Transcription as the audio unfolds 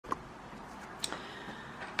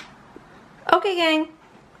Okay, gang,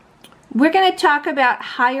 we're going to talk about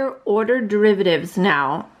higher order derivatives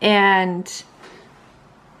now, and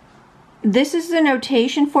this is the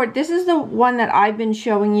notation for it. This is the one that I've been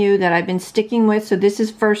showing you, that I've been sticking with. So this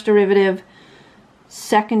is first derivative,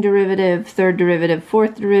 second derivative, third derivative,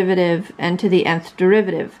 fourth derivative, and to the nth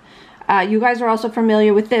derivative. You guys are also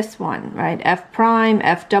familiar with this one, right? F prime,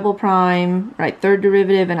 F double prime, right? Third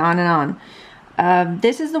derivative, and on.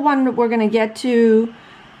 This is the one that we're going to get to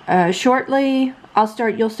shortly.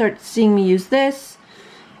 You'll start seeing me use this.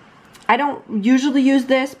 I don't usually use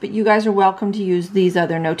this, but you guys are welcome to use these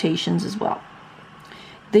other notations as well.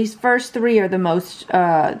 These first three are the most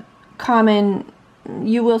common.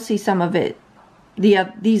 You will see some of it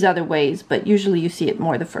these other ways, but usually you see it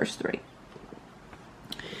more the first three.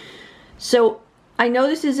 So I know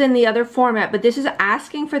this is in the other format, but this is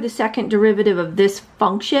asking for the second derivative of this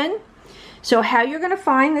function. So how you're going to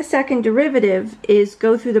find the second derivative is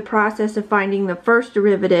go through the process of finding the first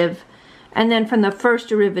derivative, and then from the first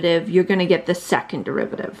derivative you're going to get the second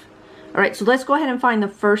derivative. Alright, so let's go ahead and find the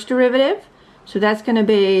first derivative. So that's going to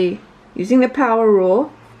be, using the power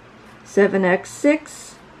rule,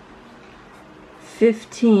 7x6,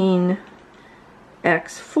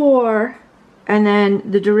 15x4, and then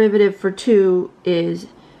the derivative for 2 is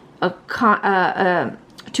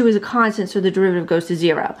 2 is a constant, so the derivative goes to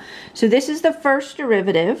 0. So this is the first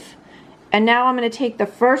derivative, and now I'm going to take the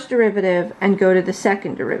first derivative and go to the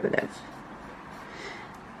second derivative.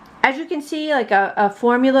 As you can see, like a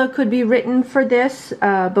formula could be written for this,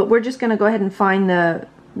 but we're just going to go ahead and find the,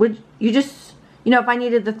 if I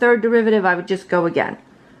needed the third derivative, I would just go again.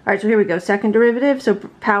 Alright, so here we go, second derivative, so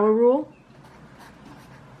power rule.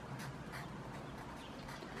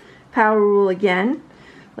 Power rule again.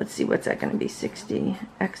 Let's see, what's that going to be?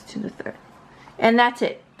 60x to the third. And that's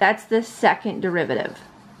it. That's the second derivative.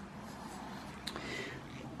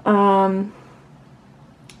 Let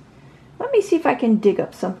me see if I can dig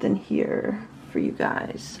up something here for you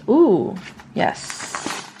guys. Ooh,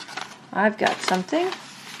 yes. I've got something.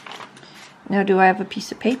 Now, do I have a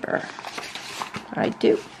piece of paper? I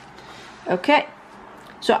do. Okay.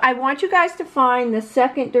 So I want you guys to find the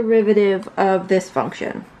second derivative of this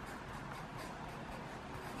function.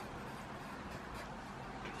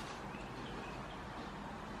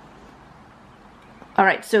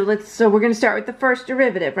 Alright, so we're going to start with the first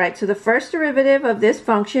derivative, right? So the first derivative of this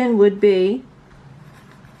function would be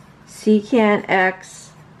secant x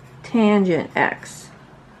tangent x.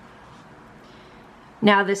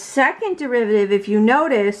 Now the second derivative, if you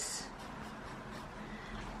notice,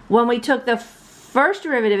 when we took the first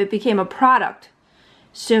derivative, it became a product.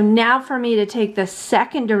 So now for me to take the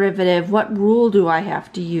second derivative, what rule do I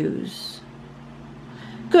have to use?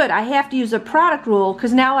 Good, I have to use a product rule,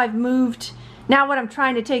 because now I've moved. Now what I'm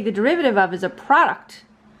trying to take the derivative of is a product.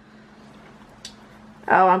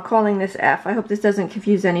 Oh, I'm calling this f. I hope this doesn't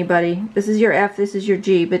confuse anybody. This is your f, this is your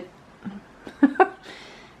g, but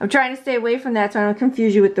I'm trying to stay away from that so I don't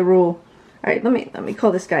confuse you with the rule. All right, let me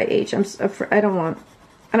call this guy h. I don't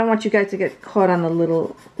want you guys to get caught on the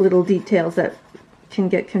little details that can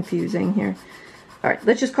get confusing here. All right,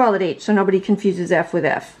 let's just call it h so nobody confuses f with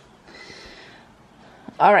f.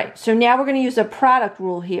 All right, so now we're going to use a product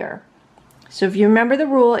rule here. So if you remember, the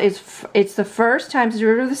rule is it's the first times the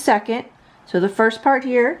derivative of the second. So the first part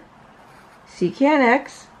here, secant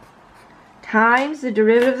x, times the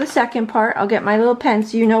derivative of the second part. I'll get my little pen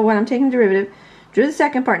so you know when I'm taking the derivative. Derivative of the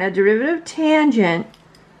second part. Now derivative of tangent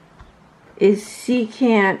is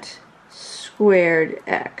secant squared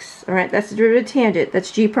x. Alright, that's the derivative of tangent.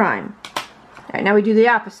 That's g prime. Alright, now we do the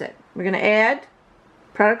opposite. We're going to add.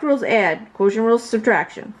 Product rules add. Quotient rules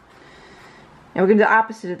subtraction. Now we're going to do the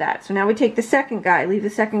opposite of that. So now we take the second guy, leave the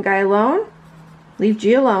second guy alone, leave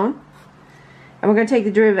g alone, and we're going to take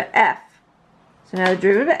the derivative of f. So now the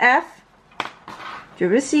derivative of f,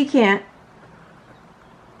 derivative of secant,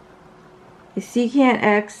 is secant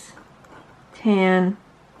x tan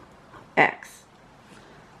x.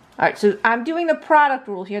 Alright, so I'm doing the product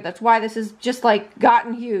rule here. That's why this is just like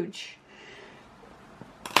gotten huge.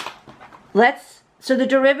 So the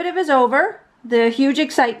derivative is over. The huge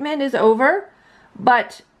excitement is over.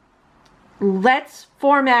 But let's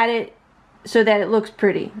format it so that it looks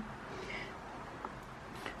pretty.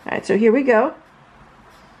 Alright, so here we go.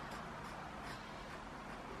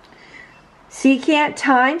 Secant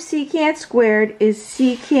times secant squared is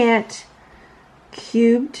secant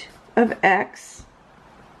cubed of x.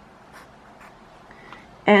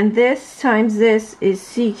 And this times this is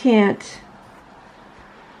secant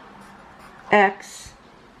x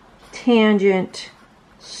tangent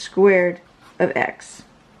squared of x.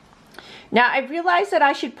 Now I realized that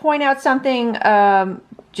I should point out something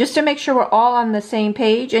just to make sure we're all on the same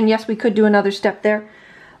page. And yes, we could do another step there.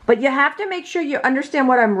 But you have to make sure you understand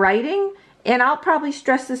what I'm writing. And I'll probably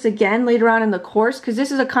stress this again later on in the course, because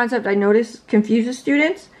this is a concept I notice confuses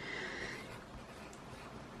students.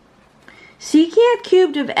 Secant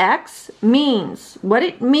cubed of x means, what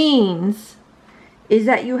it means is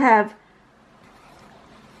that you have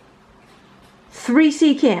 3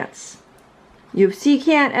 secants. You have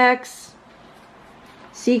secant x,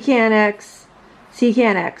 secant x,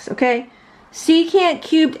 secant x, okay? Secant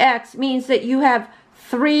cubed x means that you have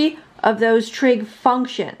 3 of those trig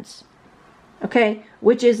functions, okay?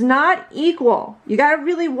 Which is not equal. You got to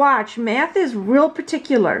really watch. Math is real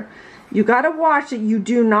particular. You got to watch that you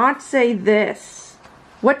do not say this.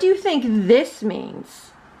 What do you think this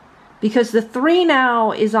means? Because the 3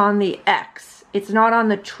 now is on the x. It's not on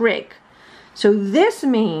the trig. So this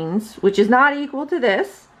means, which is not equal to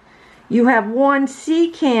this, you have 1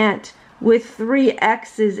 secant with 3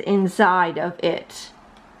 x's inside of it.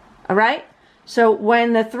 All right? So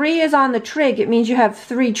when the 3 is on the trig, it means you have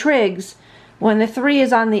 3 trigs. When the 3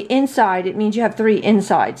 is on the inside, it means you have 3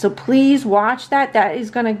 inside. So please watch that. That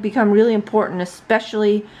is going to become really important,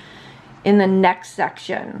 especially in the next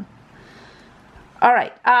section. All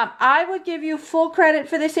right. I would give you full credit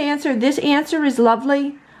for this answer. This answer is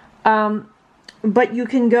lovely. But you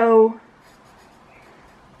can go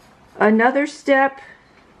another step.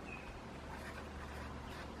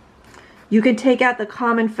 You can take out the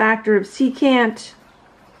common factor of secant.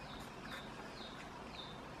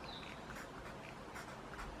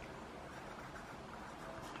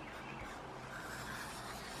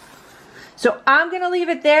 So I'm going to leave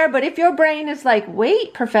it there, but if your brain is like,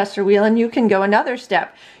 wait, Professor Whelan, you can go another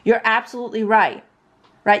step. You're absolutely right.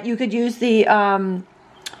 Right? You could use the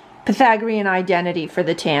Pythagorean identity for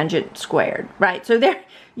the tangent squared. Right? So there,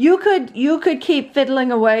 you could keep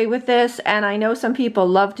fiddling away with this, and I know some people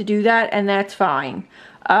love to do that, and that's fine.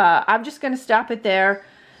 I'm just going to stop it there.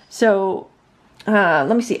 So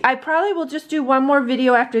let me see. I probably will just do one more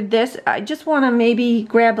video after this. I just want to maybe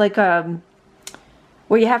grab like a...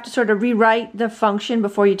 where you have to sort of rewrite the function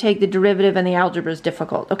before you take the derivative, and the algebra is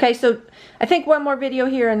difficult. Okay, so I think one more video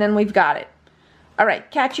here and then we've got it. All right,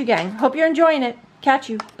 catch you, gang. Hope you're enjoying it. Catch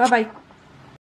you. Bye-bye.